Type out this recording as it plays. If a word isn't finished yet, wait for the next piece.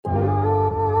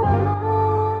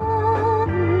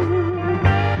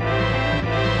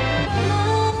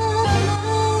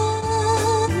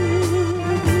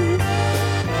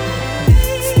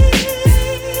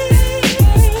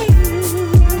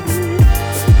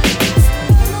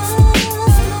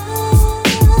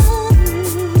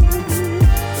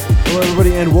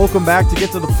and welcome back to Get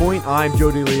to the Point. I'm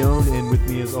Joe DeLeon, and with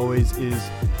me, as always, is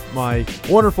my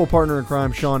wonderful partner in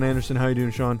crime, Sean Anderson. How you doing,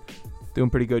 Sean?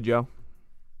 Doing pretty good, Joe.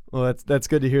 Well, that's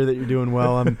good to hear that you're doing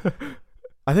well.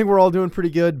 I think we're all doing pretty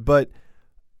good, but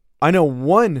I know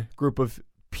one group of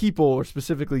people, or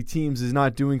specifically teams, is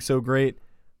not doing so great.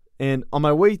 And on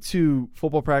my way to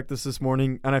football practice this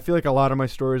morning, and I feel like a lot of my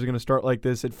stories are going to start like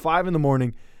this, at 5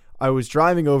 a.m, I was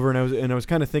driving over, and I was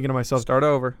kind of thinking to myself, Start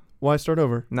over. Why start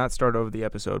over? Not start over the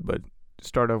episode, but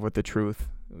start over with the truth.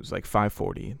 It was like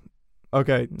 5:40.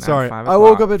 Okay, Not sorry. 5 I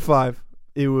woke o'clock. up at 5.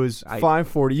 It was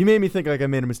 5:40. You made me think like I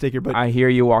made a mistake here, but I hear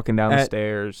you walking down the at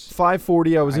stairs.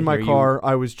 5:40, I was in my hear car.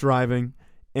 I was driving,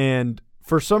 and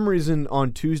for some reason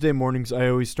on Tuesday mornings, I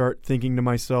always start thinking to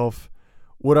myself,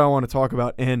 what do I want to talk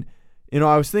about? And,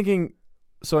 I was thinking,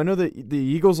 so I know that the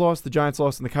Eagles lost, the Giants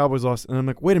lost, and the Cowboys lost, and I'm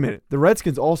like, wait a minute, the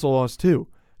Redskins also lost too.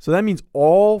 So that means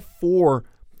all 4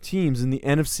 teams in the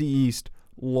NFC East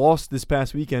lost this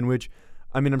past weekend, which,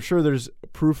 I'm sure there's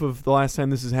proof of the last time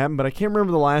this has happened, but I can't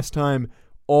remember the last time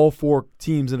all 4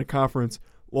 teams in a conference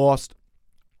lost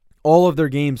all of their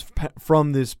games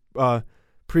from this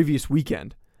previous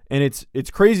weekend. And it's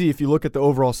crazy if you look at the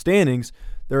overall standings.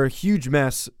 They're a huge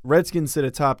mess. Redskins sit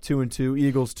at top 2-2,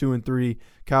 Eagles 2-3,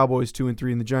 Cowboys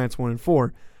 2-3, and the Giants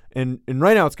 1-4. And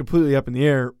right now it's completely up in the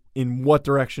air in what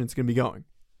direction it's going to be going.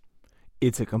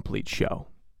 It's a complete show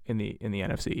in the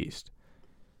NFC East.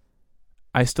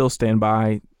 I still stand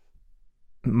by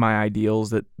my ideals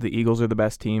that the Eagles are the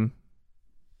best team,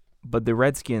 but the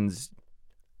Redskins,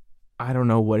 I don't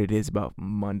know what it is about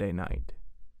Monday night.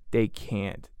 They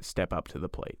can't step up to the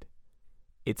plate.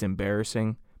 It's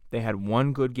embarrassing. They had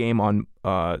one good game on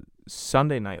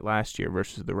Sunday night last year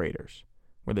versus the Raiders,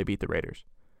 where they beat the Raiders.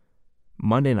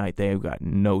 Monday night, they have got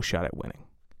no shot at winning.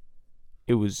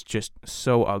 It was just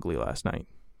so ugly last night.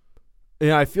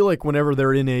 Yeah, I feel like whenever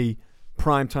they're in a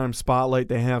primetime spotlight,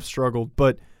 they have struggled.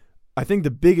 But I think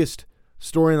the biggest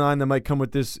storyline that might come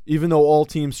with this, even though all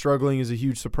teams struggling is a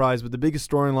huge surprise, but the biggest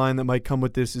storyline that might come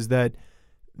with this is that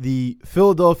the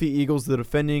Philadelphia Eagles, the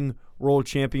defending world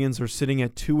champions, are sitting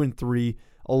at 2-3.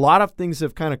 A lot of things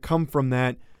have kind of come from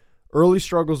that. Early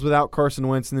struggles without Carson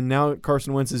Wentz, and then now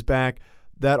Carson Wentz is back.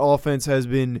 That offense has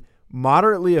been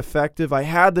moderately effective. I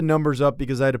had the numbers up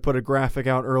because I had to put a graphic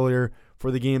out earlier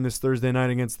for the game this Thursday night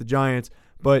against the Giants.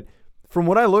 But from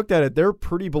what I looked at it, they're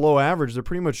pretty below average. They're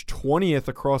pretty much 20th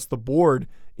across the board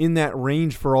in that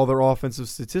range for all their offensive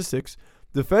statistics.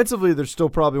 Defensively, they're still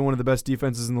probably one of the best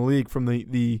defenses in the league from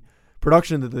the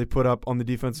production that they put up on the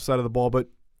defensive side of the ball. But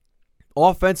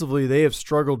offensively, they have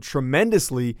struggled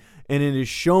tremendously, and it is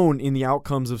shown in the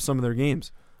outcomes of some of their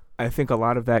games. I think a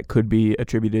lot of that could be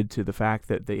attributed to the fact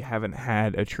that they haven't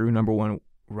had a true number one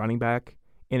running back.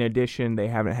 In addition, they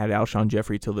haven't had Alshon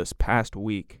Jeffrey till this past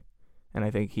week, and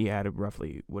I think he had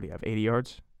roughly, 80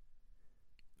 yards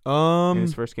in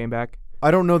his first game back?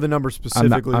 I don't know the number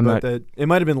specifically, but it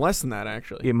might have been less than that,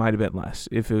 actually. It might have been less.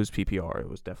 If it was PPR, it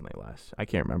was definitely less. I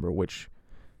can't remember which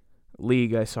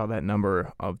league I saw that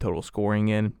number of total scoring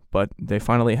in, but they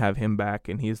finally have him back,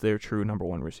 and he's their true number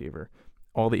one receiver.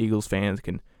 All the Eagles fans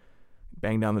can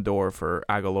bang down the door for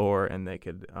Aguilar, and they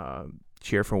could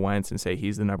cheer for Wentz and say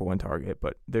he's the number one target,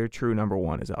 but their true number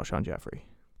one is Alshon Jeffrey.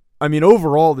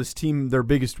 Overall, this team, their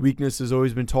biggest weakness has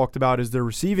always been talked about as their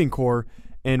receiving core,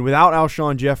 and without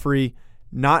Alshon Jeffrey,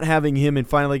 not having him and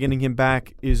finally getting him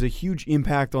back is a huge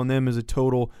impact on them as a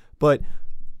total, but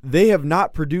they have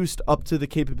not produced up to the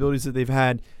capabilities that they've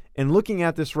had. And looking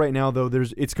at this right now, though,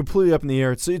 it's completely up in the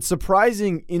air. It's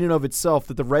surprising in and of itself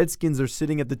that the Redskins are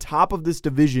sitting at the top of this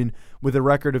division with a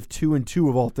record of 2-2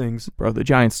 of all things. Bro, the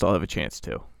Giants still have a chance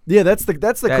too. Yeah, that's the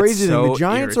crazy thing. The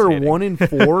Giants irritating.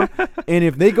 are 1-4, and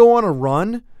if they go on a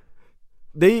run,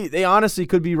 they honestly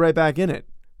could be right back in it.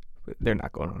 They're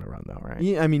not going on a run, though, right?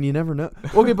 Yeah, you never know.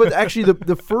 Okay, but actually,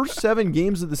 the first 7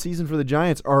 games of the season for the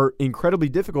Giants are incredibly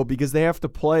difficult because they have to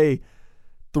play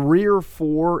 3 or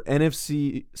 4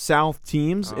 NFC South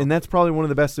teams, and that's probably one of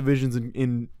the best divisions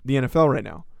in the NFL right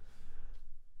now.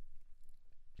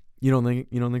 You don't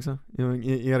think so?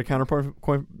 You got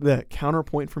a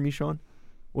counterpoint for me, Sean?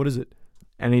 What is it?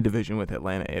 Any division with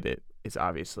Atlanta in it is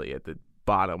obviously at the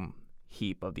bottom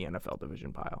heap of the NFL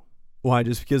division pile. Why?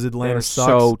 Just because Atlanta They're sucks?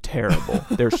 so terrible.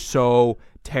 They're so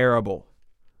terrible.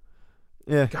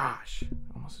 Yeah. Gosh,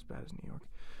 almost as bad as New York.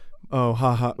 Oh,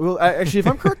 haha. Well, actually, if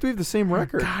I'm correct, we have the same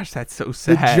record. Gosh, that's so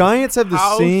sad. The Giants have the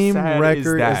How same sad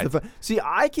record is as that? the See,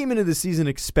 I came into the season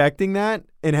expecting that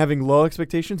and having low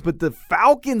expectations, but the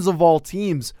Falcons of all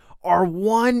teams are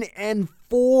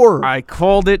 1-4. I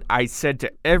called it. I said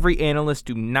to every analyst,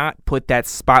 do not put that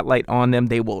spotlight on them.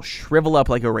 They will shrivel up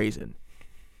like a raisin.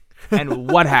 And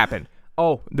what happened?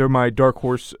 Oh, they're my dark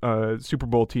horse Super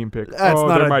Bowl team pick. That's oh,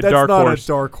 not they're a, my that's dark not horse. a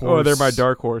dark horse. Oh, they're my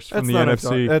dark horse from the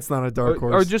NFC. That's not a dark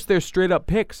horse. Or just their straight up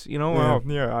picks, you know. Yeah. Oh,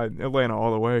 yeah, Atlanta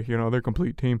all the way. You know, they're a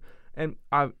complete team. And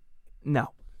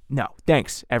no,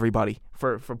 thanks everybody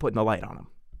for putting the light on them.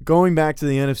 Going back to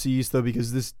the NFC East though,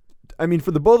 because this, I mean,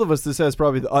 for the both of us, this has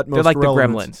probably the utmost. They're like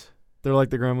relevance. the Gremlins. They're like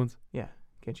the Gremlins. Yeah,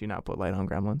 can't you not put light on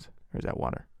Gremlins? Or is that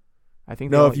water? I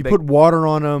think No, if you put water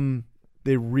on them,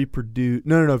 they reproduce.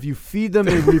 No. If you feed them,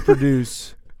 they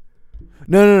reproduce.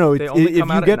 No. They only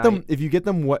come out at night. If you get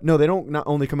them wet, no, they don't not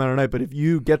only come out at night, but if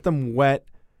you get them wet,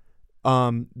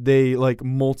 they like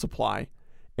multiply,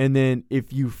 and then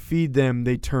if you feed them,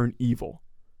 they turn evil.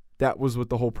 That was what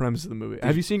the whole premise of the movie.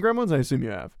 Have you seen Gremlins? I assume you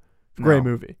have. Great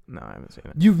movie. No, I haven't seen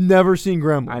it. You've never seen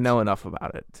Gremlins? I know enough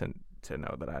about it to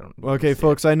know that I don't. Okay,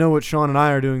 folks, I know what Sean and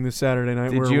I are doing this Saturday night.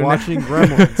 Did We're you watching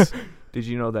Gremlins. Did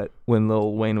you know that when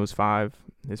Lil Wayne was 5,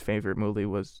 his favorite movie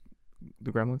was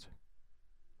The Gremlins?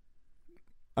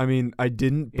 I mean, I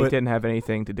didn't, It but didn't have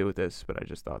anything to do with this, but I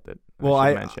just thought that well,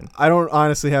 I should mention. I don't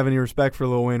honestly have any respect for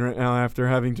Lil Wayne right now after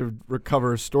having to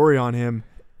recover a story on him.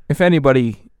 If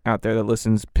anybody out there that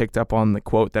listens picked up on the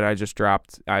quote that I just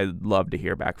dropped, I'd love to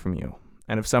hear back from you.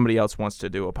 And if somebody else wants to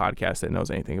do a podcast that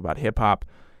knows anything about hip-hop,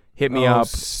 hit me up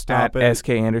at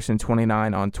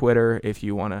SKAnderson29 on Twitter if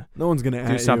you want to No one's gonna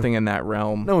do something in that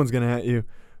realm. No one's going to at you.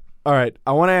 All right,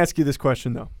 I want to ask you this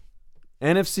question, though.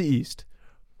 NFC East,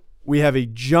 we have a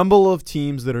jumble of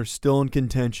teams that are still in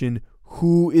contention.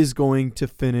 Who is going to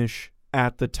finish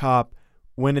at the top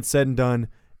when it's said and done,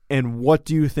 and what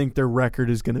do you think their record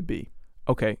is going to be?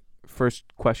 Okay, first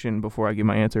question before I give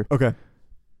my answer. Okay.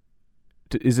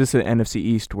 Is this an NFC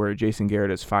East where Jason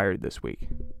Garrett is fired this week?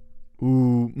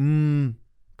 Ooh,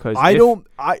 Because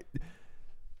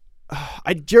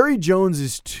Jerry Jones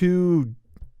is too.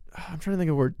 I'm trying to think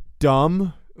of a word.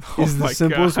 Dumb is the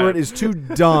simplest word. Is too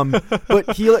dumb.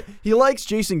 But he likes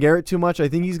Jason Garrett too much. I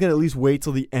think he's gonna at least wait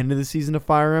till the end of the season to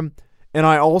fire him. And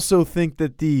I also think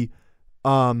that the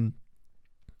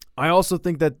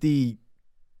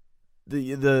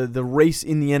race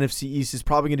in the NFC East is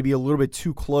probably going to be a little bit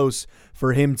too close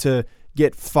for him to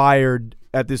get fired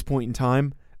at this point in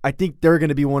time. I think they're going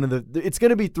to be it's going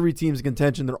to be 3 teams in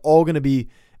contention. They're all going to be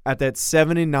at that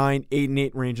 7-9,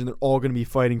 8-8 range, and they're all going to be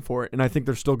fighting for it. And I think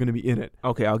they're still going to be in it.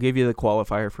 Okay, I'll give you the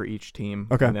qualifier for each team.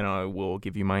 Okay. And then I will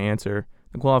give you my answer.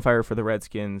 The qualifier for the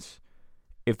Redskins,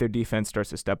 if their defense starts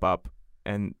to step up,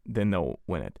 and then they'll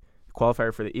win it. The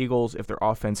qualifier for the Eagles, if their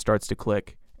offense starts to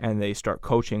click and they start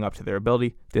coaching up to their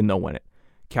ability, then they'll win it.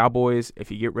 Cowboys,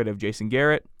 if you get rid of Jason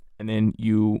Garrett and then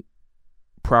you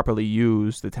properly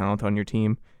use the talent on your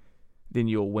team, then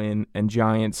you'll win. And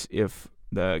Giants, if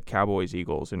the Cowboys,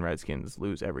 Eagles, and Redskins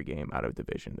lose every game out of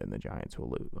division, then the Giants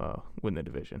will win the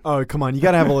division. Oh, come on! You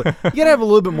gotta have a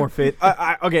little bit more faith.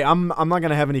 Okay, I'm not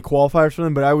gonna have any qualifiers for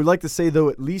them, but I would like to say though,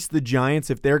 at least the Giants,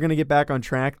 if they're gonna get back on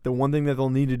track, the one thing that they'll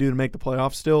need to do to make the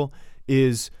playoffs still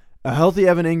is a healthy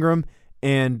Evan Ingram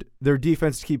and their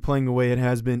defense to keep playing the way it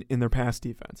has been in their past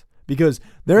defense, because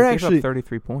they gave up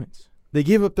 33 points. They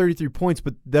gave up 33 points,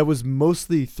 but that was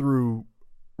mostly through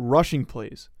rushing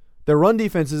plays. Their run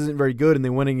defense isn't very good, and they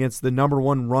went against the number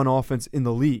 1 run offense in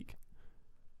the league.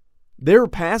 Their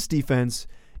pass defense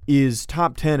is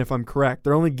top 10, if I'm correct.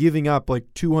 They're only giving up like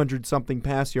 200-something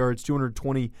pass yards,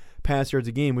 220 pass yards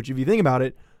a game, which if you think about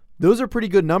it, those are pretty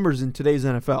good numbers in today's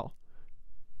NFL.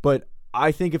 But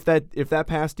I think if that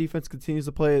pass defense continues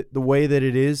to play the way that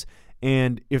it is,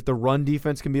 and if the run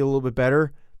defense can be a little bit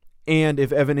better, and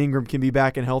if Evan Ingram can be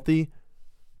back and healthy,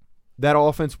 that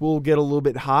offense will get a little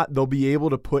bit hot. They'll be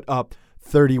able to put up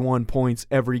 31 points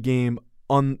every game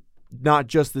on not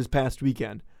just this past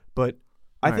weekend, but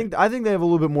I think they have a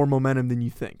little bit more momentum than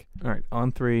you think. All right,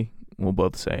 on 3, we'll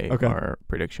both say our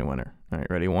prediction winner. All right,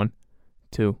 ready? 1,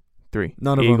 2, 3.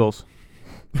 None of Eagles.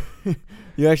 Them.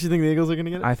 You actually think the Eagles are going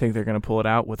to get it? I think they're going to pull it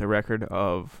out with a record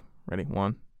of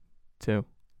 1, 2,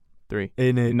 3,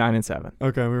 8-8, 9-7.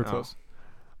 Okay, we were close.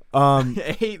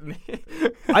 8.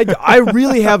 I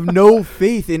really have no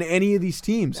faith in any of these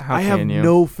teams. I have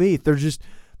no faith.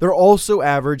 They're all so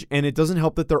average, and it doesn't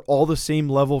help that they're all the same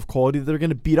level of quality. They're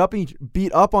going to beat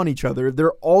up on each other.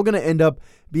 They're all going to end up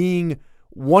being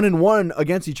 1-1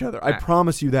 against each other. I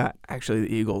promise you that. Actually,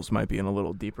 the Eagles might be in a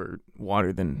little deeper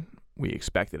water than we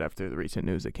expected after the recent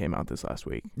news that came out this last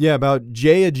week. Yeah, about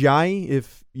Jay Ajayi,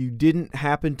 if you didn't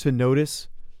happen to notice,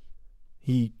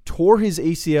 he tore his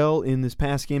ACL in this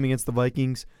past game against the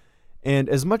Vikings, and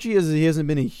as much as he hasn't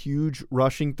been a huge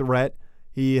rushing threat,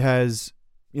 he has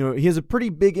a pretty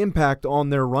big impact on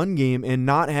their run game, and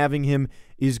not having him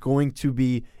is going to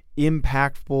be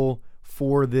impactful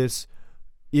for this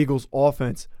Eagles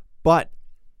offense. But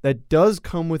that does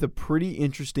come with a pretty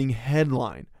interesting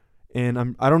headline.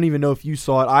 And I don't even know if you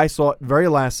saw it. I saw it very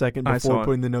last second before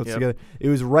putting the notes together. It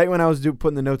was right when I was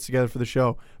putting the notes together for the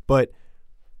show. But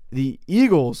the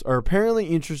Eagles are apparently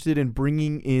interested in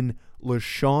bringing in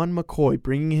LeSean McCoy,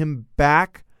 bringing him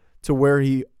back to where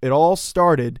it all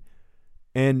started.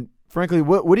 And frankly,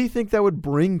 what do you think that would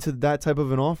bring to that type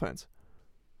of an offense?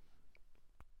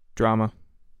 Drama.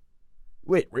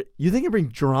 Wait, you think it bring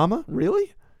drama?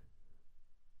 Really?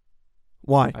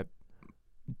 Why?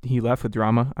 He left with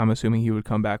drama. I'm assuming he would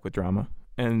come back with drama.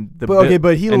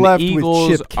 But he left with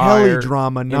Chip Kelly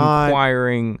drama, not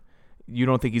inquiring. You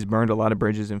don't think he's burned a lot of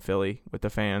bridges in Philly with the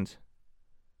fans?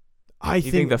 You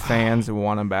think the fans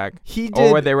want him back?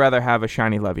 Or would they rather have a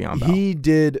shiny Le'Veon Bell? He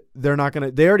did. They're not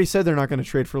gonna. They already said they're not gonna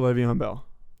trade for Le'Veon Bell.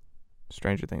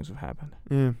 Stranger things have happened.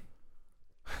 Yeah.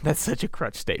 That's such a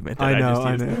crutch statement. I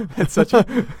know. It's such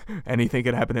anything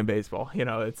could happen in baseball.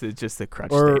 It's just a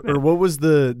crutch statement. Or what was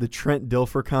the Trent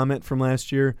Dilfer comment from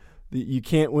last year? You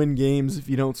can't win games if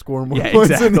you don't score more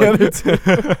points than the other two.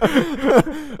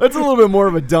 That's a little bit more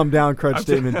of a dumbed down crutch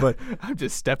statement, but I'm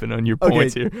just stepping on your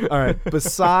points here. All right.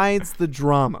 Besides the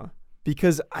drama,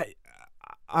 because I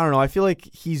don't know, I feel like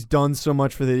he's done so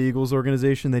much for the Eagles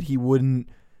organization that he wouldn't.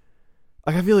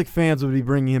 Like, I feel like fans would be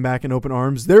bringing him back in open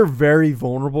arms. They're very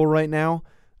vulnerable right now,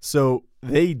 so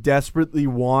they desperately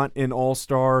want an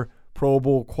all-star, Pro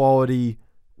Bowl quality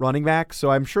running back. So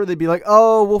I'm sure they'd be like,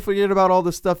 "Oh, we'll forget about all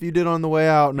the stuff you did on the way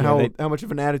out and how much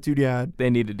of an attitude you had."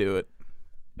 They need to do it.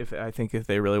 I think if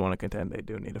they really want to contend, they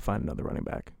do need to find another running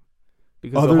back.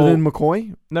 Because than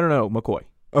McCoy? No, McCoy.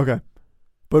 Okay,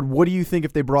 but what do you think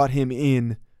if they brought him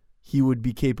in, he would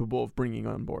be capable of bringing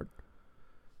on board?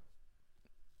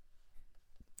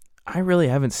 I really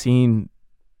haven't seen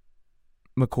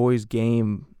McCoy's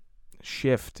game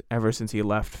shift ever since he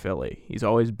left Philly. He's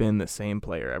always been the same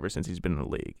player ever since he's been in the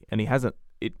league. And he hasn't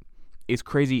it's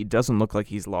crazy. It doesn't look like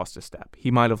he's lost a step. He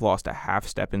might have lost a half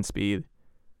step in speed,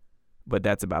 but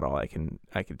that's about all I can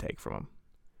take from him.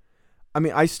 I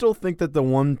mean, I still think that the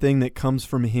one thing that comes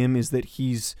from him is that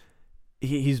he's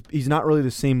not really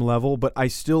the same level, but I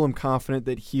still am confident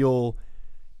that he'll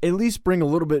at least bring a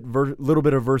little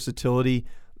bit of versatility.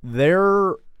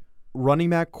 Their running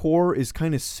back core is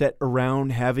kind of set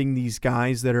around having these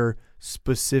guys that are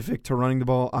specific to running the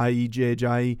ball, i.e.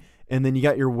 J.J. And then you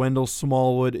got your Wendell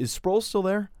Smallwood. Is Sproles still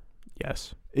there?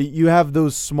 Yes. You have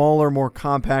those smaller, more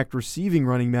compact receiving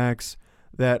running backs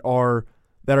that are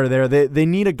there. They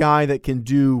need a guy that can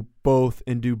do both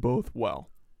and do both well.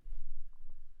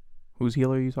 Whose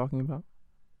heel are you talking about?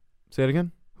 Say it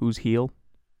again? Whose heel?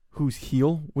 Whose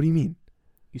heel? What do you mean?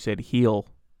 You said heel.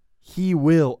 He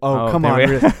will. Oh, come on.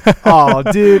 Really? Oh,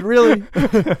 dude, really?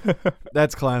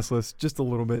 That's classless, just a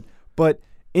little bit. But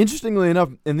interestingly enough,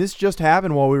 and this just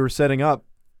happened while we were setting up,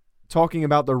 talking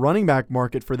about the running back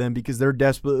market for them because they're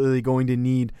desperately going to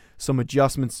need some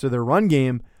adjustments to their run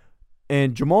game.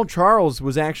 And Jamal Charles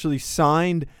was actually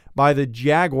signed by the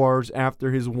Jaguars after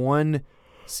his one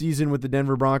season with the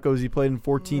Denver Broncos. He played in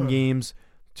 14 games,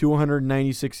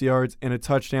 296 yards, and a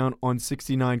touchdown on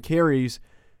 69 carries.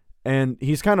 And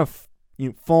he's kind of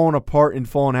fallen apart and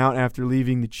fallen out after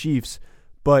leaving the Chiefs.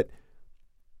 But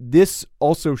this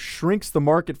also shrinks the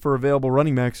market for available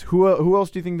running backs. Who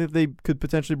else do you think that they could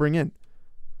potentially bring in?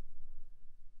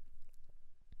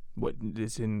 What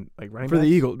is in like running for backs?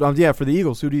 The Eagles? Yeah, for the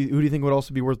Eagles. Who do you think would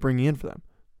also be worth bringing in for them?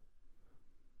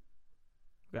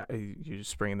 You're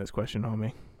just springing this question on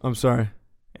me. I'm sorry.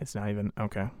 It's not even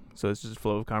okay. So it's just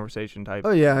flow of conversation type. Oh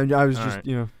yeah, I was All just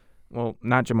right. Well,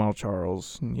 not Jamal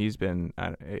Charles. He's been.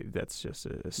 That's just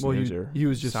a snoozer. He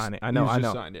was just signing. I know.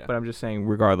 Signed, yeah. But I'm just saying,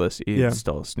 regardless, it's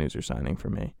still a snoozer signing for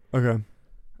me. Okay.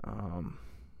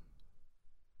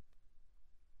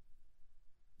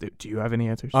 Do you have any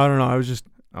answers? I don't know. I was just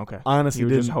honestly You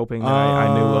were just hoping that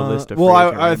I knew a list of. Well,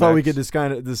 I thought we could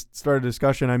start a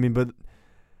discussion. I mean, but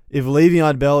if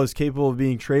Le'Veon Bell is capable of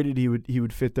being traded, he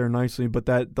would fit there nicely. But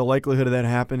the likelihood of that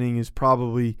happening is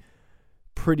probably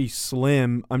pretty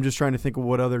slim. I'm just trying to think of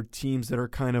what other teams that are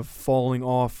kind of falling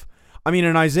off. I mean,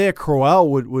 an Isaiah Crowell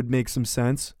would make some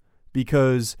sense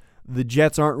because the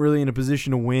Jets aren't really in a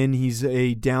position to win. He's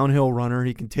a downhill runner.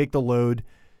 He can take the load.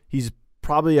 He's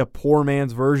probably a poor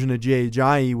man's version of Jay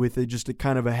Ajayi with just a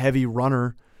kind of a heavy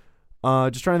runner.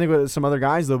 Just trying to think about some other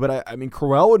guys, though. But, I mean,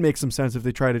 Crowell would make some sense if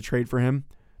they try to trade for him.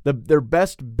 Their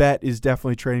best bet is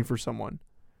definitely trading for someone.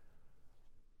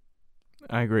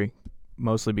 I agree.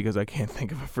 Mostly because I can't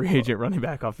think of a free agent running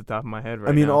back off the top of my head right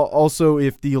now. I mean, also,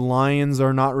 if the Lions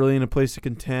are not really in a place to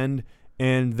contend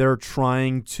and they're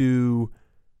trying to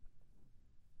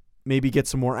maybe get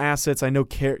some more assets. I know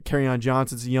Kerryon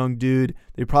Johnson's a young dude.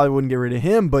 They probably wouldn't get rid of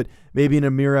him, but maybe an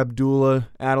Amir Abdullah,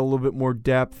 add a little bit more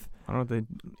depth. I don't know if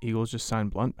the Eagles just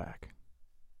signed Blunt back.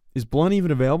 Is Blunt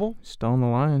even available? Still in the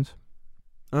Lions.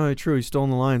 Oh, true. He's still in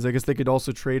the Lions. I guess they could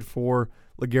also trade for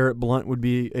LeGarrette Blunt would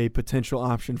be a potential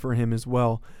option for him as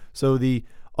well. So the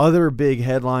other big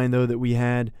headline, though, that we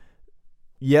had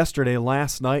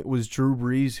last night, was Drew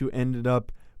Brees, who ended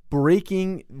up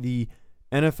breaking the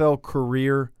NFL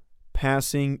career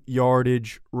passing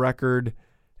yardage record,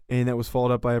 and that was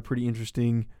followed up by a pretty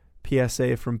interesting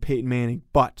PSA from Peyton Manning.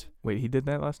 But wait, he did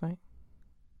that last night?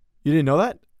 You didn't know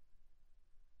that?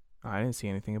 I didn't see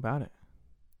anything about it.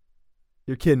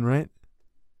 You're kidding, right?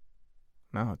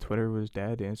 No, Twitter was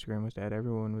dead. Instagram was dead.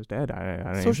 Everyone was dead. I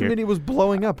didn't Social media was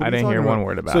blowing up. I didn't hear one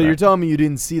word about it. So you're telling me you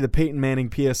didn't see the Peyton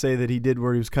Manning PSA that he did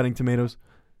where he was cutting tomatoes?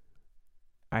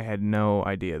 I had no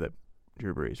idea that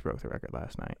Drew Brees broke the record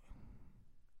last night.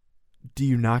 Do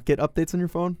you not get updates on your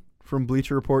phone from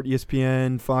Bleacher Report,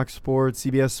 ESPN, Fox Sports,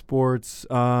 CBS Sports?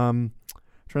 Trying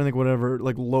to think whatever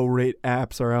like low rate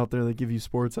apps are out there that give you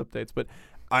sports updates. But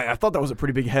I thought that was a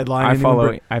pretty big headline.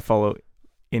 I follow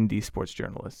indie sports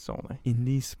journalists only.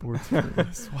 Indie sports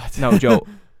journalists. What? No, Joe.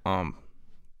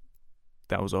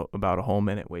 That was about a whole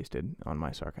minute wasted on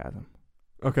my sarcasm.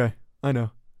 Okay, I know.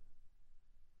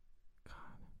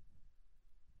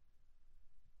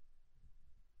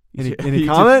 Any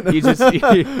comment?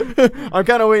 I'm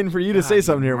kind of waiting for you to say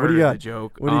something here. What do you got?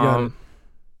 Joke. What do you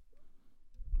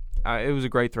got? It was a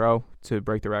great throw to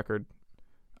break the record.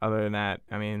 Other than that,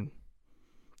 I mean,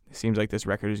 it seems like this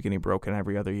record is getting broken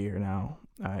every other year now.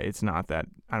 It's not that.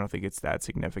 I don't think it's that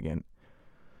significant.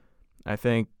 I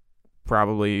think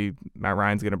probably Matt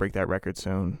Ryan's going to break that record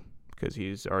soon because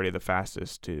he's already the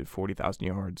fastest to 40,000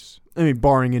 yards. I mean,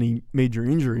 barring any major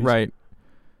injuries. Right.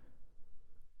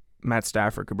 Matt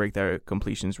Stafford could break that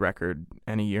completions record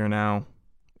any year now.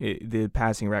 The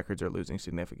passing records are losing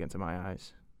significance in my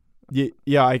eyes.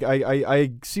 Yeah,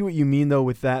 I see what you mean, though,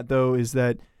 with that, though, is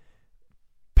that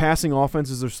passing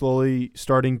offenses are slowly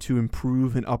starting to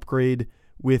improve and upgrade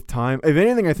with time. If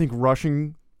anything, I think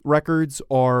rushing records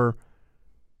are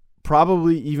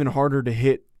probably even harder to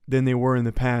hit than they were in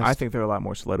the past. I think they're a lot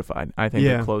more solidified. I think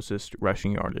the closest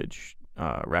rushing yardage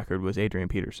record was Adrian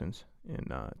Peterson's in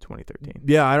 2013.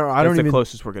 Yeah, I don't That's even. The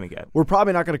closest we're going to get. We're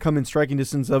probably not going to come in striking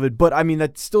distance of it, but I mean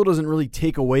that still doesn't really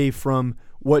take away from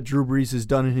what Drew Brees has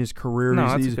done in his career. No,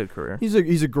 that's a good career.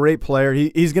 He's a great player.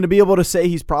 He's going to be able to say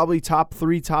he's probably top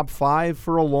 3, top 5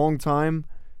 for a long time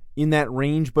in that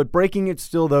range, but breaking it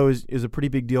still though is a pretty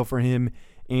big deal for him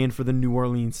and for the New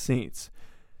Orleans Saints.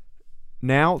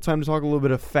 Now, time to talk a little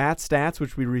bit of fat stats,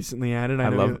 which we recently added. I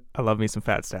love me some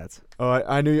fat stats. Oh,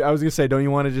 I knew I was gonna say. Don't you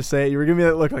want to just say it? You were giving me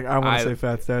that look like I want to say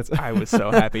fat stats. I was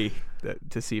so happy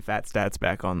to see fat stats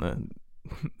back on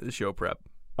the show prep.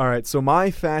 All right, so my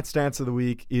fat stats of the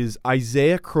week is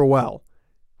Isaiah Crowell.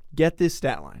 Get this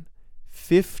stat line: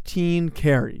 15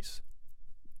 carries,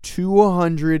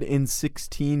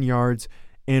 216 yards,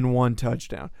 and 1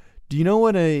 touchdown. Do you know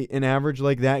what an average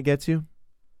like that gets you?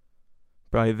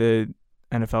 Probably the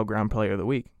NFL Ground Player of the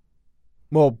Week.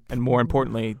 Well, and more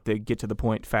importantly, the get to the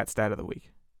point fat stat of the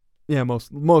week. Yeah,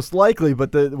 most likely.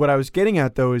 But what I was getting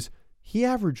at though is he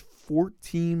averaged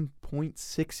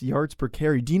 14.6 yards per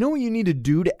carry. Do you know what you need to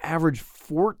do to average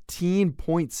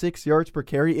 14.6 yards per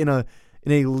carry in a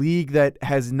league that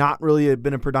has not really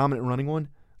been a predominant running one?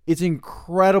 It's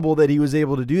incredible that he was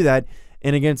able to do that,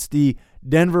 and against the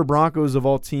Denver Broncos of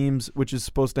all teams, which is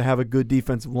supposed to have a good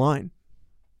defensive line.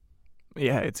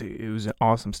 Yeah, it was an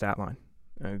awesome stat line.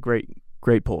 Great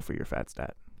pull for your fat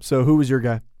stat. So who was your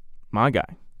guy? My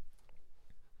guy.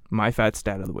 My fat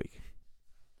stat of the week.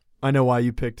 I know why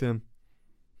you picked him.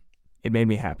 It made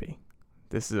me happy.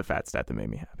 This is a fat stat that made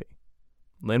me happy.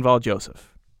 Linval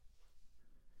Joseph,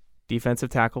 defensive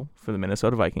tackle for the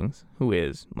Minnesota Vikings, who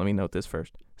is, let me note this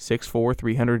first, 6'4",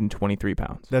 323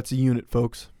 pounds. That's a unit,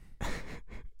 folks.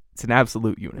 It's an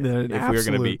absolute unit, if we're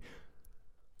going to be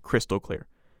crystal clear.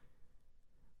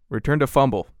 Returned a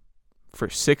fumble for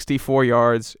 64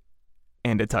 yards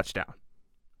and a touchdown.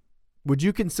 Would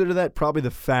you consider that probably the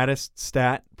fattest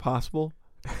stat possible?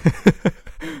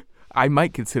 I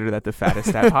might consider that the fattest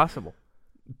stat possible.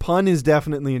 Pun is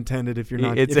definitely intended. If you're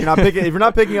not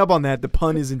picking up on that, the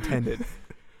pun is intended.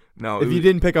 No, if you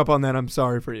didn't pick up on that, I'm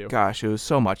sorry for you. Gosh, it was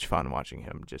so much fun watching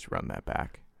him just run that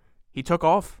back. He took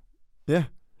off. Yeah,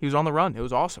 he was on the run. It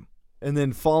was awesome. And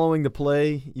then following the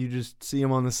play, you just see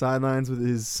him on the sidelines with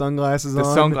his sunglasses on.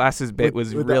 The sunglasses bit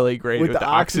was really great with the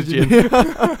oxygen.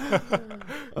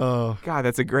 Oh, God,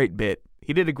 that's a great bit.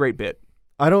 He did a great bit.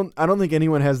 I don't think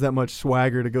anyone has that much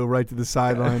swagger to go right to the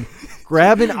sideline,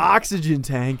 grab an oxygen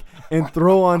tank, and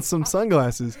throw on some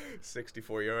sunglasses.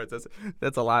 64 yards.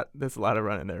 That's a lot. That's a lot of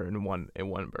running there in one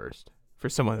burst for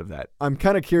someone of that. I'm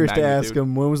kind of curious to ask magnitude.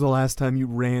 him, when was the last time you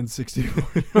ran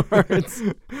 64 yards?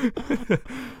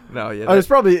 No, yeah. It was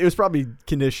probably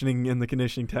conditioning in the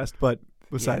conditioning test, but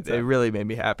besides it that, really made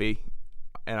me happy,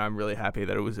 and I'm really happy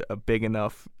that it was a big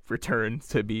enough return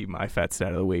to be my Fat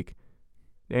Stat of the week.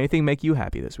 Did anything make you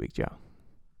happy this week, Joe?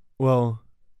 well,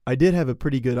 I did have a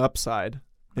pretty good upside,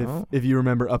 if you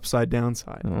remember upside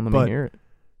downside. Well, let But me hear it.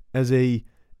 as a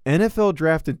NFL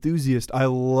draft enthusiast, I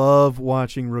love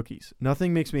watching rookies.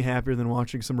 Nothing makes me happier than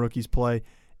watching some rookies play.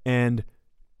 And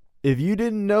if you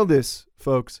didn't know this,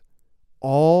 folks,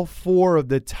 all 4 of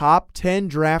the top 10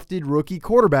 drafted rookie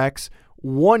quarterbacks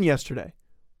won yesterday.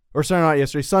 Or sorry, not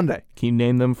yesterday, Sunday. Can you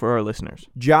name them for our listeners?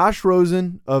 Josh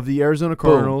Rosen of the Arizona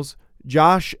Cardinals,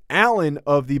 Josh Allen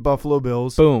of the Buffalo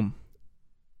Bills, Boom.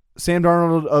 Sam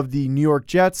Darnold of the New York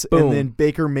Jets, Boom. and then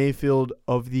Baker Mayfield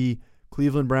of the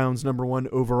Cleveland Browns, number 1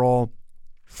 overall.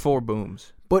 4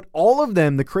 booms. But all of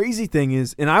them, the crazy thing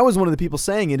is, and I was one of the people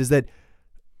saying it, is that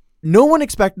no one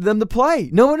expected them to play.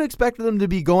 No one expected them to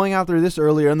be going out there this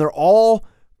earlier, and they're all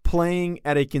playing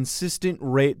at a consistent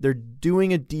rate. They're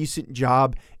doing a decent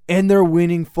job, and they're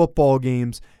winning football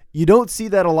games. You don't see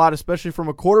that a lot, especially from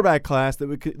a quarterback class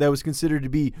that was considered to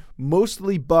be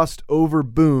mostly bust over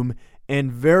boom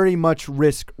and very much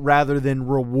risk rather than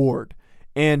reward.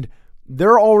 And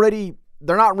they're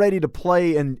not ready to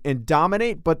play and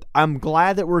dominate, but I'm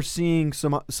glad that we're seeing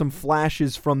some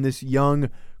flashes from this young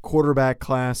quarterback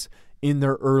class in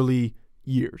their early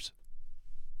years.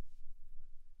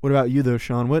 What about you, though,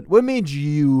 Sean? What made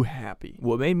you happy?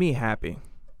 What made me happy,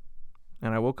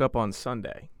 and I woke up on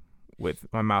Sunday with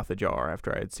my mouth ajar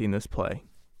after I had seen this play.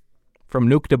 From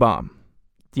Nuke to Bomb,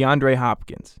 DeAndre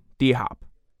Hopkins, D-Hop,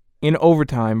 in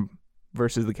overtime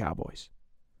versus the Cowboys.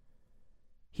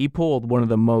 He pulled one of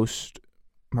the most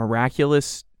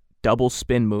miraculous double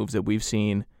spin moves that we've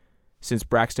seen since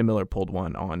Braxton Miller pulled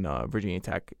one on Virginia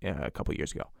Tech a couple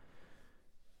years ago.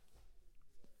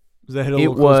 Was that hit a It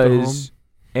little close to home? was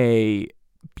a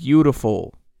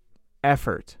beautiful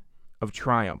effort of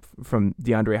triumph from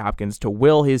DeAndre Hopkins to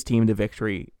will his team to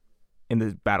victory in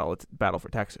the battle for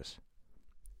Texas.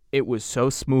 It was so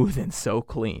smooth and so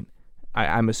clean.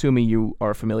 I'm assuming you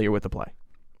are familiar with the play.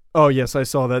 Oh, yes, I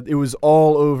saw that. It was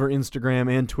all over Instagram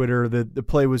and Twitter. The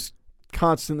play was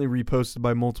constantly reposted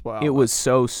by multiple outlets. It was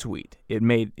so sweet. It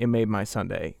made my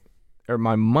Sunday, or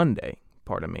my Monday,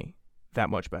 pardon me, that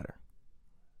much better.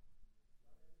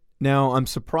 Now, I'm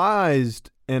surprised,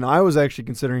 and I was actually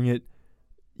considering it,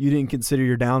 you didn't consider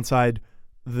your downside,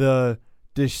 the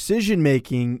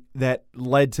decision-making that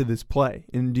led to this play.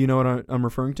 And do you know what I'm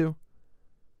referring to?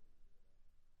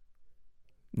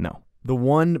 No. The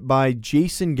one by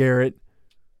Jason Garrett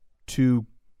to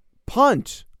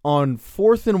punt on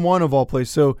 4th and 1 of all plays.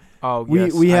 So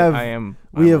we have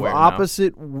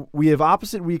opposite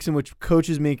weeks in which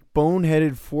coaches make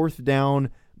boneheaded 4th down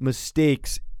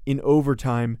mistakes in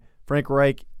overtime. Frank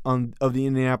Reich of the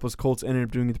Indianapolis Colts ended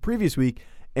up doing it the previous week,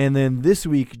 and then this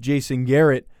week Jason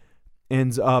Garrett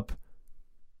ends up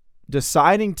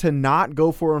deciding to not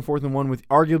go for it on 4th and 1 with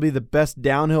arguably the best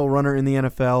downhill runner in the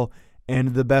NFL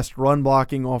and the best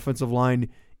run-blocking offensive line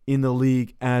in the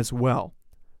league as well.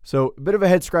 So a bit of a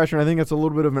head-scratcher, and I think that's a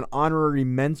little bit of an honorary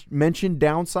mention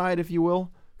downside, if you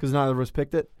will, because neither of us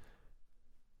picked it.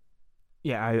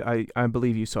 Yeah, I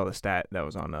believe you saw the stat that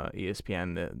was on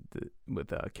ESPN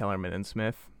with Kellerman and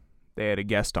Smith. They had a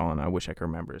guest on, I wish I could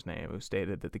remember his name, who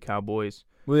stated that the Cowboys...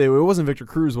 Well, it wasn't Victor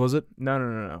Cruz, was it?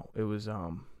 No. It was...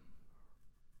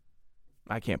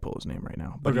 I can't pull his name right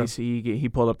now, but Okay. he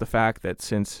pulled up the fact that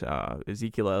since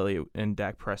Ezekiel Elliott and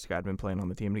Dak Prescott have been playing on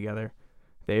the team together,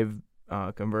 they've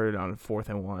converted on 4th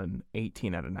and 1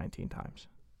 18 out of 19 times.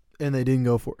 And they didn't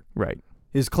go for it. Right.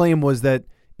 His claim was that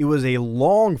it was a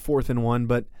long 4th and 1,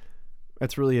 but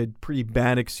that's really a pretty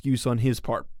bad excuse on his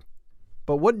part.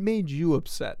 But what made you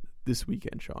upset this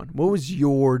weekend, Sean? What was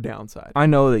your downside? I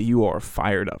know that you are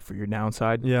fired up for your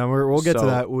downside. Yeah, we'll get to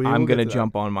that. I'm going to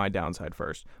jump on my downside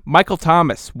first. Michael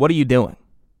Thomas, what are you doing?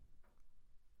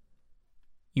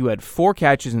 You had 4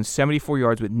 catches and 74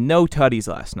 yards with no tutties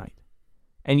last night.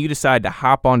 And you decide to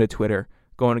hop onto Twitter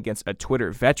going against a Twitter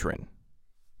veteran,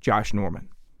 Josh Norman,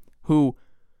 who,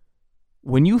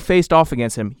 when you faced off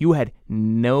against him, you had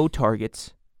no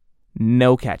targets,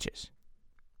 no catches.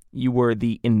 You were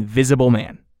the invisible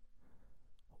man.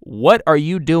 What are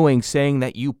you doing saying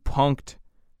that you punked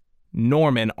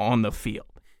Norman on the field?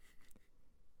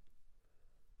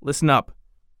 Listen up,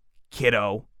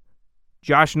 kiddo.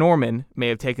 Josh Norman may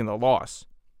have taken the loss,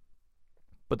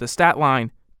 but the stat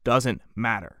line doesn't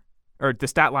matter. Or the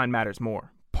stat line matters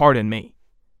more. Pardon me.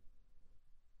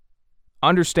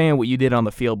 Understand what you did on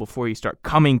the field before you start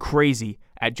coming crazy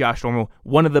at Josh Norman,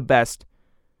 one of the best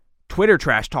Twitter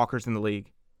trash talkers in the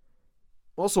league.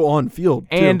 Also on field,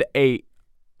 too. And a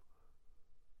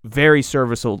very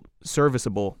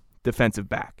serviceable defensive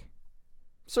back.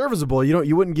 Serviceable.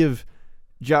 You wouldn't give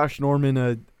Josh Norman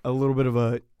a little bit of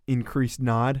a increased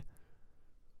nod.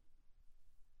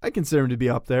 I consider him to be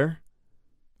up there.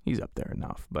 He's up there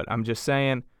enough. But I'm just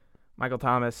saying, Michael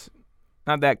Thomas,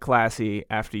 not that classy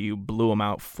after you blew him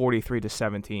out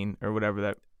 43-17 or whatever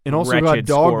that and also wretched got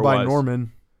dogged score by was.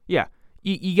 Norman. Yeah.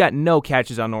 You got no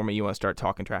catches on Norman. You want to start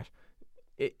talking trash.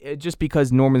 Just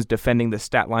because Norman's defending the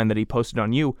stat line that he posted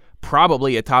on you,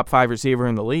 probably a top 5 receiver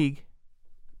in the league.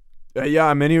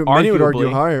 Yeah, many would argue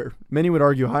higher. Many would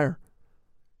argue higher.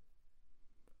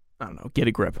 I don't know. Get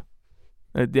a grip.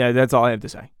 Yeah, that's all I have to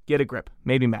say. Get a grip.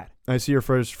 Made me mad. I see your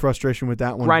frustration with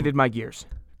that one. Grinded my gears.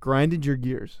 Grinded your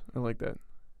gears. I like that.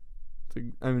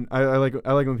 I like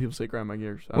when people say grind my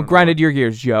gears. Well, grinded your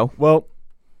gears, Joe. Well,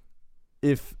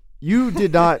 if you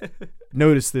did not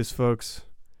notice this, folks,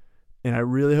 and I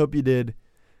really hope you did,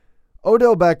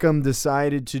 Odell Beckham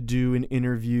decided to do an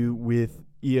interview with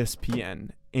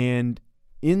ESPN. And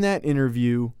in that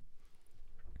interview,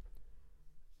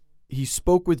 he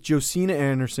spoke with Josina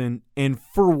Anderson, and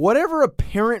for whatever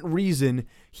apparent reason,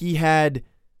 he had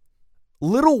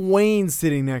Lil Wayne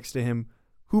sitting next to him,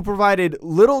 who provided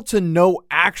little to no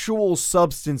actual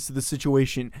substance to the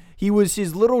situation. He was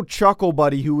his little chuckle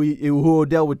buddy who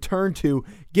Odell would turn to,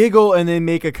 giggle, and then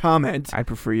make a comment. I'd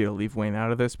prefer you to leave Wayne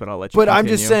out of this, but I'll let you But continue. I'm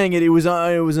just saying it was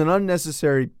an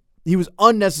unnecessary. He was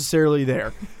unnecessarily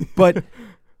there. But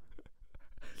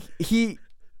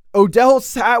Odell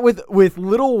sat with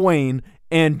Lil Wayne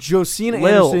and Josina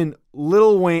Anderson.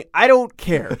 Lil Wayne. I don't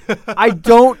care. I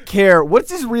don't care. What's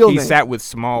his real name? He sat with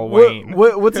Small Wayne.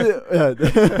 What's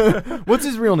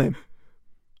his real name?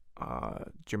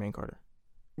 Jermaine Carter.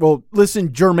 Well, listen,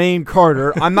 Jermaine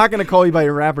Carter. I'm not going to call you by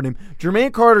your rapper name.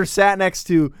 Jermaine Carter sat next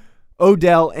to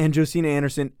Odell and Josina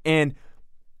Anderson, and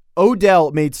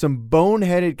Odell made some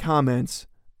boneheaded comments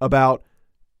about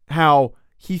how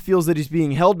he feels that he's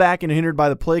being held back and hindered by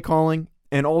the play calling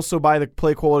and also by the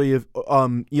play quality of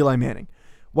Eli Manning.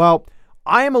 While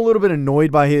I am a little bit annoyed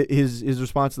by his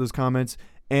response to those comments,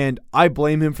 and I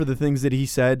blame him for the things that he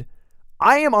said,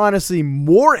 I am honestly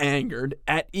more angered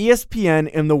at ESPN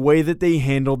and the way that they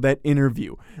handled that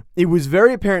interview. It was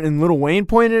very apparent, and Lil Wayne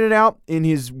pointed it out in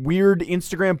his weird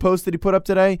Instagram post that he put up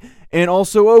today, and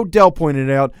also Odell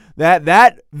pointed out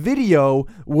that video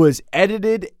was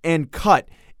edited and cut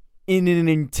in an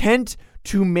intent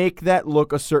to make that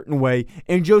look a certain way.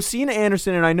 And Josina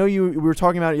Anderson, and I know we were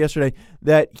talking about it yesterday,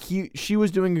 that she was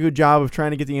doing a good job of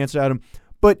trying to get the answer out of him,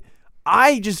 but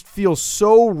I just feel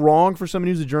so wrong for someone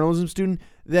who's a journalism student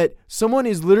that someone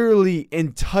is literally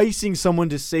enticing someone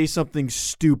to say something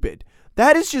stupid.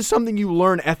 That is just something you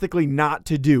learn ethically not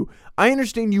to do. I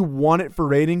understand you want it for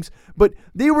ratings, but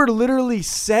they were literally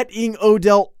setting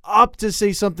Odell up to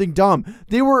say something dumb.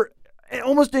 They were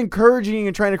almost encouraging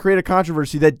and trying to create a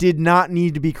controversy that did not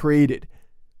need to be created.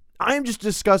 I am just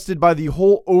disgusted by the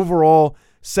whole overall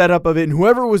setup of it, and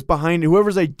whoever was behind it,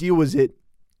 whoever's idea was it,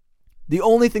 the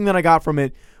only thing that I got from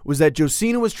it was that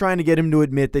Josina was trying to get him to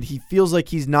admit that he feels like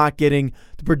he's not getting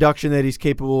the production that he's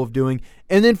capable of doing.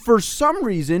 And then for some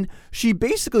reason, she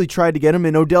basically tried to get him,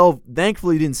 and Odell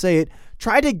thankfully didn't say it,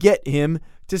 tried to get him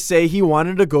to say he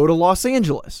wanted to go to Los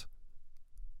Angeles.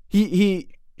 She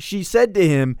said to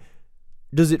him,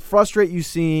 does it frustrate you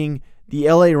seeing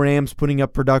the LA Rams putting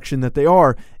up production that they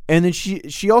are? And then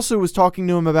she also was talking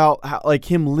to him about how, like,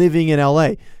 him living in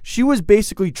LA. She was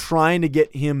basically trying to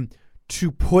get him to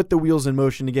put the wheels in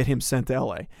motion to get him sent to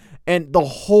LA. And the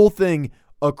whole thing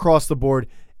across the board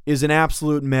is an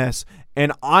absolute mess.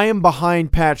 And I am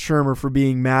behind Pat Shurmur for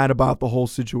being mad about the whole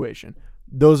situation.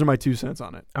 Those are my 2 cents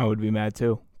on it. I would be mad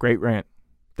too. Great rant.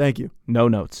 Thank you. No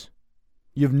notes.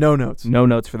 You have no notes. No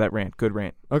notes for that rant. Good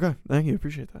rant. Okay. Thank you.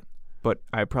 Appreciate that. But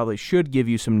I probably should give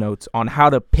you some notes on how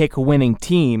to pick winning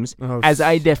teams as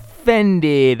I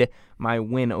defended my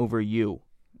win over you.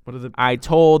 I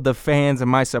told the fans and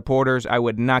my supporters I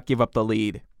would not give up the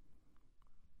lead.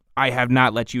 I have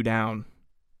not let you down.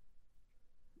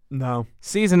 No.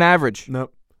 Season average.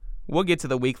 Nope. We'll get to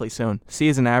the weekly soon.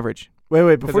 Season average.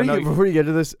 Wait. Before you get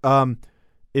to this,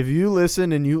 if you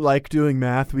listen and you like doing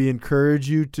math, we encourage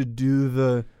you to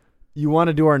do you want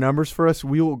to do our numbers for us,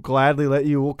 we will gladly let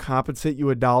you. We'll compensate you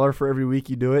 $1 for every week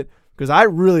you do it, because I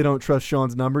really don't trust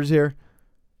Sean's numbers here.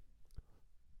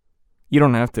 You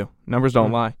don't have to. Numbers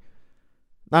don't lie.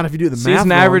 Not if you do the math.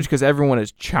 Season average, because everyone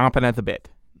is chomping at the bit.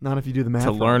 Not if you do the math.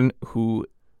 To learn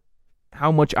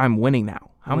how much I'm winning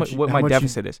now. What my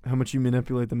deficit is. How much you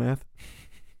manipulate the math?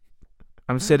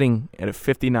 I'm sitting at a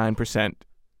 59%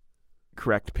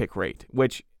 correct pick rate,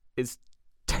 which is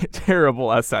terrible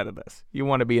outside of this. You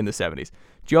want to be in the 70s.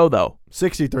 Joe, though.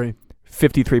 63.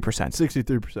 53%.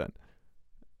 63%.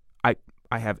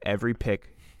 I have every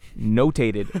pick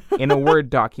notated in a Word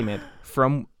document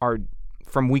from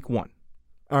week 1.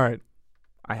 All right.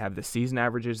 I have the season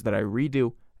averages that I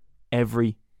redo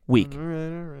every week. All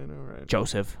right.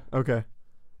 Joseph. Okay.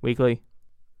 Weekly.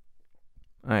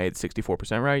 I had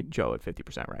 64% right. Joe at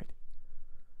 50% right.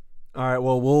 All right.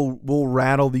 Well, we'll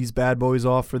rattle these bad boys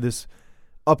off for this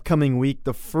upcoming week.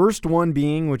 The first one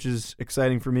being, which is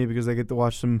exciting for me because I get to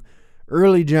watch some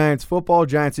early Giants football.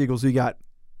 Giants, Eagles. Who you got?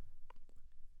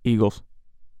 Eagles.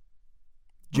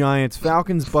 Giants,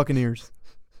 Falcons, Buccaneers.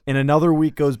 And another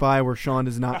week goes by where Sean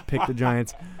does not pick the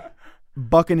Giants.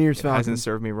 Buccaneers, It Falcons. hasn't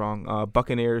served me wrong.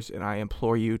 Buccaneers, and I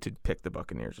implore you to pick the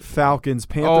Buccaneers. Falcons,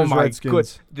 Panthers, Redskins. Good.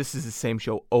 This is the same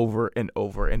show over and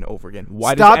over and over again.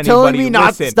 Why Stop does telling me anybody not.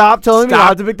 listen? Stop telling me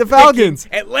not to pick the Falcons.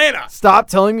 Atlanta. Stop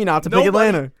telling me not to pick Nobody-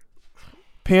 Atlanta.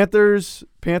 Panthers,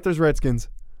 Redskins.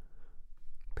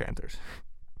 Panthers.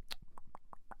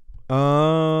 Just say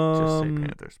Um,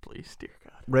 Panthers, please, dear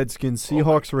God. Redskins, Oh my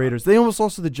Seahawks, God. Raiders. They almost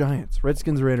lost to the Giants.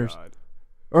 Redskins, Raiders. God.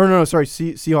 Or no, sorry,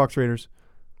 Seahawks, Raiders.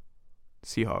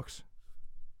 Seahawks.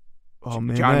 Oh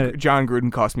man, John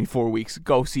Gruden cost me 4 weeks.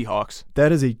 Go Seahawks.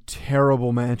 that is a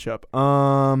terrible matchup.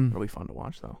 Really fun to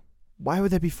watch, though. Why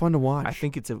would that be fun to watch? I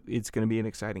think it's going to be an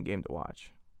exciting game to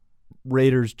watch.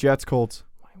 Raiders, Jets, Colts.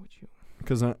 Why would you?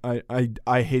 Because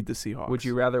I hate the Seahawks. Would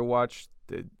you rather watch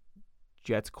the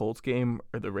Jets Colts game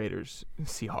or the Raiders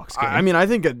Seahawks game? I mean, I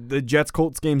think the Jets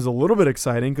Colts game is a little bit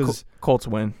exciting because Colts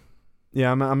win.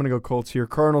 yeah, I'm gonna go Colts here.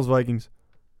 Cardinals, Vikings,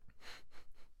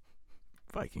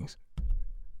 Vikings.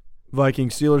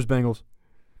 Steelers, Bengals.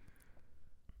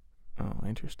 Oh,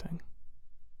 interesting.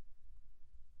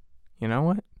 You know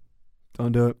what?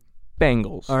 Don't do it.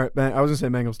 Bengals. All right, I was gonna say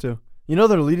Bengals too. You know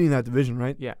they're leading that division,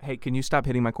 right? Yeah. Hey, can you stop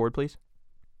hitting my cord, please?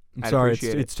 I'm I'd sorry,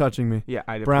 appreciate it. it's touching me. Yeah,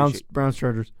 I'd Browns, appreciate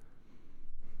Chargers.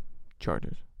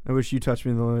 Chargers. I wish you touched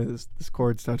me the way this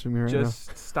cord's touching me right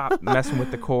Just stop messing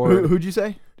with the now. cord. Who'd you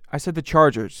say? I said the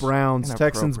Chargers. Browns,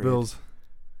 Texans, Inappropriate. Bills.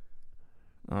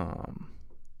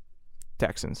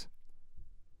 Texans.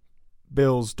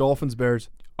 Bills, Dolphins, Bears.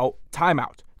 Oh,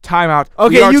 timeout. Timeout.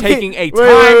 Okay, we are you taking can't- a wait,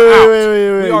 timeout.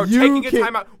 wait. We are You taking a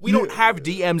can't- timeout. We don't have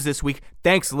DMs this week.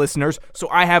 Thanks, listeners. So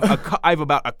I have I have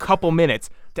about a couple minutes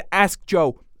to ask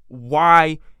Joe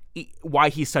why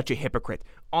he's such a hypocrite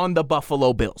on the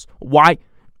Buffalo Bills. Why?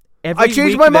 I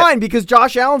changed my mind because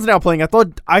Josh Allen's now playing.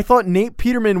 I thought Nate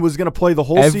Peterman was going to play the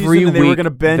whole season and they were going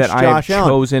to bench that Josh I have Allen.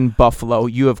 chosen Buffalo,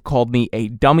 you have called me a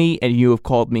dummy and you have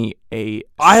called me a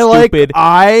I stupid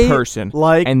person.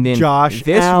 like and then Josh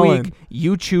this Allen. week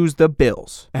you choose the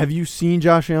Bills. Have you seen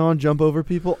Josh Allen jump over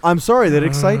people? I'm sorry, that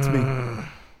excites me.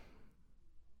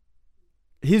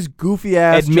 His goofy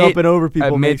ass jumping over people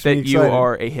Admit makes me that excited. you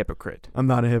are a hypocrite. I'm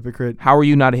not a hypocrite. How are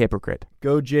you not a hypocrite?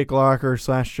 Go Jake Locker /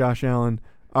 Josh Allen.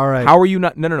 All right. How are you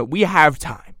not? No. We have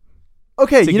time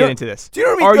Okay, to you get know, into this. do you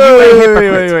know what I Are mean? you a Wait,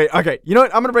 hypocrite? wait. Okay, you know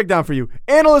what? I'm going to break down for you.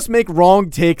 Analysts make wrong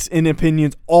takes and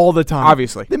opinions all the time.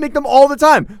 Obviously. They make them all the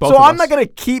time. Both so of I'm us. not going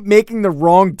to keep making the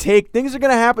wrong take. Things are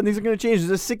going to happen. Things are going to change.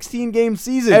 There's a 16-game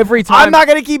season. Every time- I'm not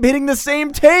going to keep hitting the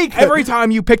same take. Every time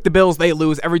you pick the Bills, they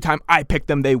lose. Every time I pick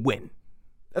them, they win.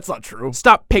 That's not true.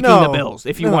 Stop picking No, the Bills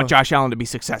if you no. want Josh Allen to be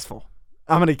successful.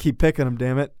 I'm going to keep picking them,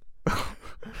 damn it.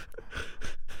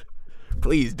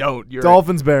 Please don't.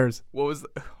 Dolphins, Bears, What was?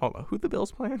 Hold on. Who the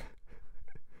Bills playing?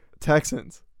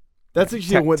 Texans. That's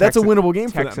actually that's a Texans- winnable game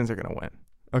for Texans are gonna win. them.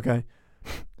 Okay.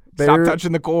 Stop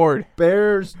touching the cord.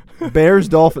 Bears,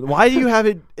 Dolphins. Why do you have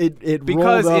it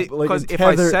Because rolled up like a if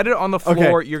I tether? set it on the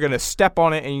floor, you're gonna step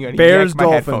on it and you're gonna Bears, yank my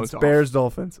Dolphins. headphones off. Bears,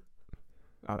 Dolphins.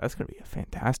 Oh, that's gonna be a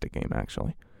fantastic game,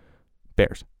 actually.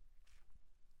 Bears.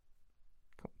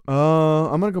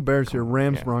 I'm gonna go Bears here.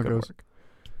 Rams, Yeah, good Broncos. work.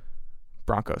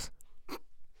 Broncos.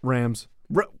 Rams.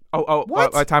 What?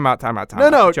 Time out.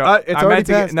 No, Joe, it's I already meant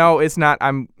to passed. no, it's not.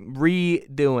 I'm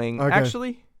redoing. Okay.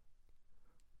 Actually,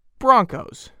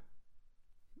 Broncos.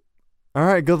 All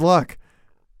right. Good luck.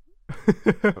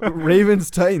 Ravens,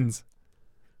 Titans.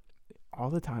 All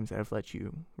the times that I've let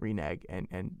you renege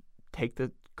and take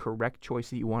the correct choice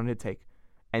that you wanted to take,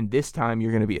 and this time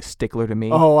you're going to be a stickler to me.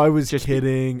 Oh, I was Just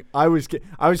kidding. I was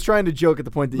trying to joke at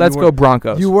the point that Let's go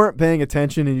Broncos. You weren't paying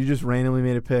attention and you just randomly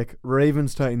made a pick.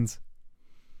 Ravens, Titans.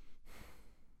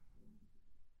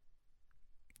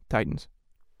 Titans.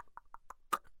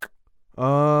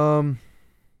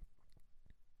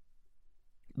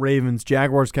 Ravens,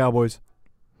 Jaguars, Cowboys.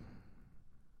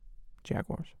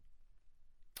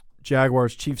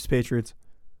 Jaguars, Chiefs, Patriots.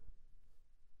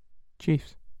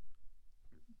 Chiefs.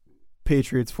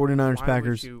 Patriots, 49ers,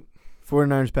 Packers.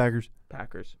 49ers, Packers.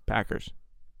 Packers.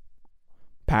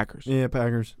 Yeah,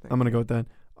 Packers. I'm going to go with that.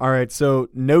 All right, so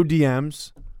no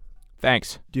DMs.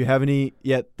 Thanks. Do you have any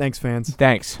yet? Thanks, fans.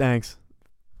 Thanks.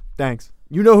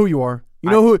 You know who you are. You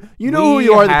know who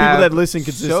you are, the people that listen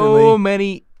consistently. So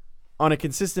many. On a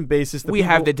consistent basis. We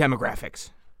have the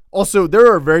demographics. Also,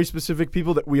 there are very specific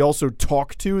people that we also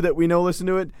talk to that we know listen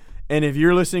to it. And if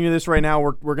you're listening to this right now,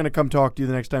 we're going to come talk to you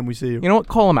the next time we see you. You know what?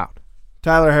 Call them out.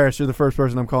 Tyler Harris, you're the first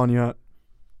person I'm calling you out.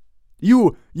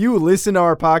 You listen to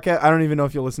our podcast. I don't even know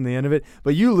if you'll listen to the end of it,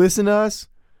 but you listen to us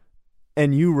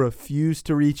and you refuse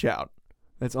to reach out.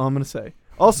 That's all I'm going to say.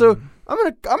 Also,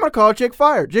 I'm gonna call out Jake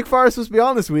Fire. Jake Fire is supposed to be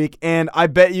on this week, and I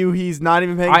bet you he's not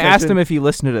even paying attention. I asked him if he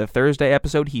listened to the Thursday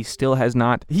episode. He still has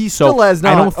not. Still has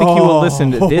not. I don't think he will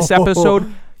listen to this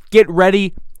episode. Get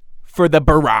ready for the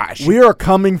barrage. We are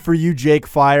coming for you, Jake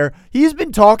Fire. He's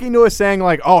been talking to us saying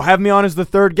like, "Oh, have me on as the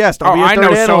third guest. I'll be a third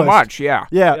analyst." So much. Yeah.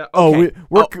 Yeah. Okay.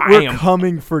 We're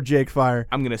coming for Jake Fire.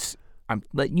 I'm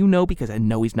letting you know because I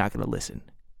know he's not gonna listen,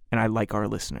 and I like our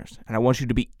listeners, and I want you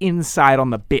to be inside on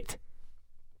the bit.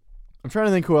 I'm trying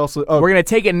to think who else. We're going to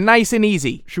take it nice and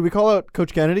easy. Should we call out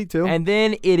Coach Kennedy, too? And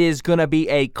then it is going to be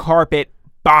a carpet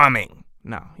bombing.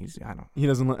 No, he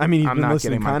doesn't. I mean, he's been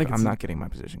listening kind of. I'm not getting my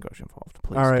position coach involved.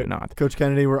 Please all right, do not. Coach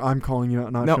Kennedy, I'm calling you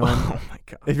out, not no. Sean. Oh, my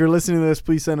God. If you're listening to this,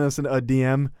 please send us a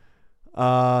DM.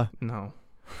 No.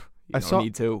 You don't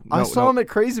need to. I saw him at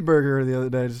Crazy Burger the other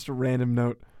day, just a random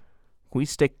note. We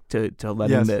stick to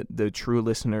letting the true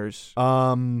listeners.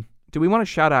 Do we want to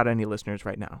shout out any listeners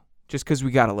right now? Just because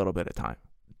we got a little bit of time.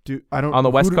 On the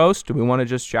West Coast, do we want to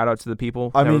just shout out to the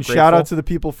people? I mean, shout out to the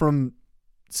people from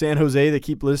San Jose that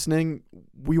keep listening.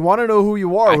 We want to know who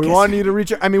you are. We want you to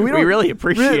reach out. I mean, we really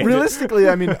appreciate it. Realistically,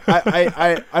 I mean,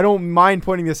 I don't mind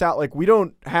pointing this out. Like, we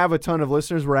don't have a ton of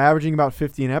listeners. We're averaging about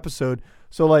 50 an episode.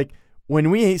 So, like, when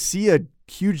we see a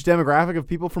huge demographic of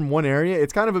people from one area,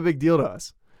 it's kind of a big deal to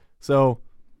us. So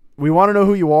we want to know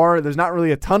who you are. There's not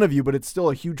really a ton of you, but it's still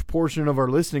a huge portion of our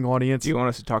listening audience. Do you want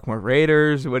us to talk more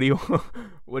Raiders? What do you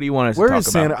want us to talk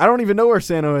is Santa? I don't even know where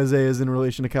San Jose is in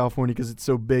relation to California because it's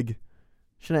so big.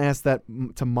 Should I ask that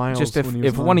to Miles? Just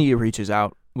if one of you reaches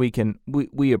out,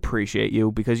 we appreciate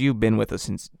you because you've been with us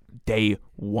since day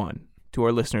one. To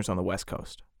our listeners on the West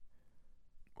Coast.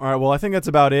 All right. Well, I think that's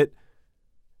about it.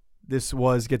 This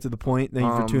was Get to the Point. Thank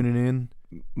you for tuning in.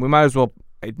 We might as well.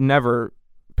 It never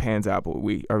pans out, but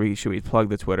should we plug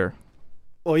the Twitter?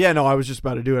 Well, yeah, no, I was just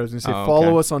about to do it. I was going to say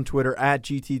follow us on Twitter at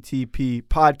GTTP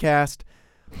Podcast.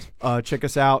 Check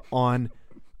us out on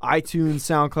iTunes,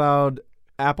 SoundCloud,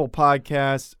 Apple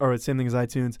Podcasts, or same thing as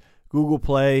iTunes, Google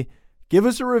Play. Give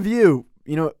us a review.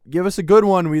 Give us a good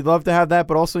one. We'd love to have that.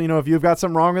 But also, if you've got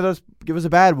something wrong with us, give us a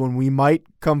bad one. We might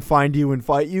come find you and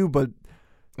fight you, but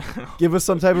give us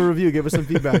some type of review. Give us some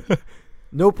feedback.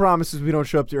 No promises we don't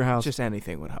show up to your house. Just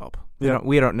anything would help. Yeah.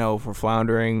 We don't know if we're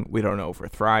floundering. We don't know if we're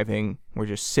thriving. We're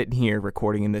just sitting here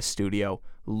recording in this studio,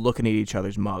 looking at each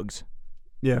other's mugs.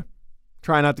 Yeah.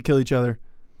 Try not to kill each other.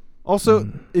 Also,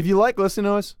 if you like listening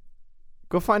to us,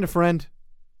 go find a friend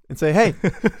and say, hey,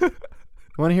 you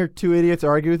want to hear two idiots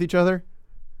argue with each other?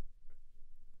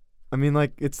 I mean,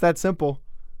 like, it's that simple.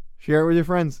 Share it with your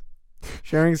friends.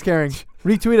 Sharing is caring.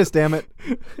 Retweet us, damn it.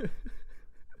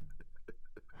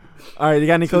 All right, you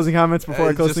got any closing comments before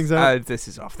I close things out? This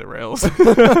is off the rails.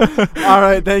 All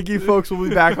right, thank you, folks. We'll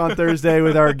be back on Thursday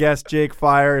with our guest, Jake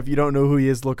Fire. If you don't know who he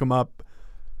is, look him up.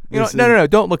 No,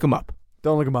 don't look him up.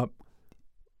 Don't look him up.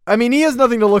 I mean, he has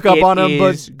nothing to look up on him,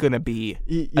 but it's going to be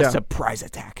a surprise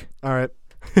attack. All right.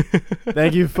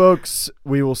 Thank you, folks.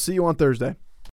 We will see you on Thursday.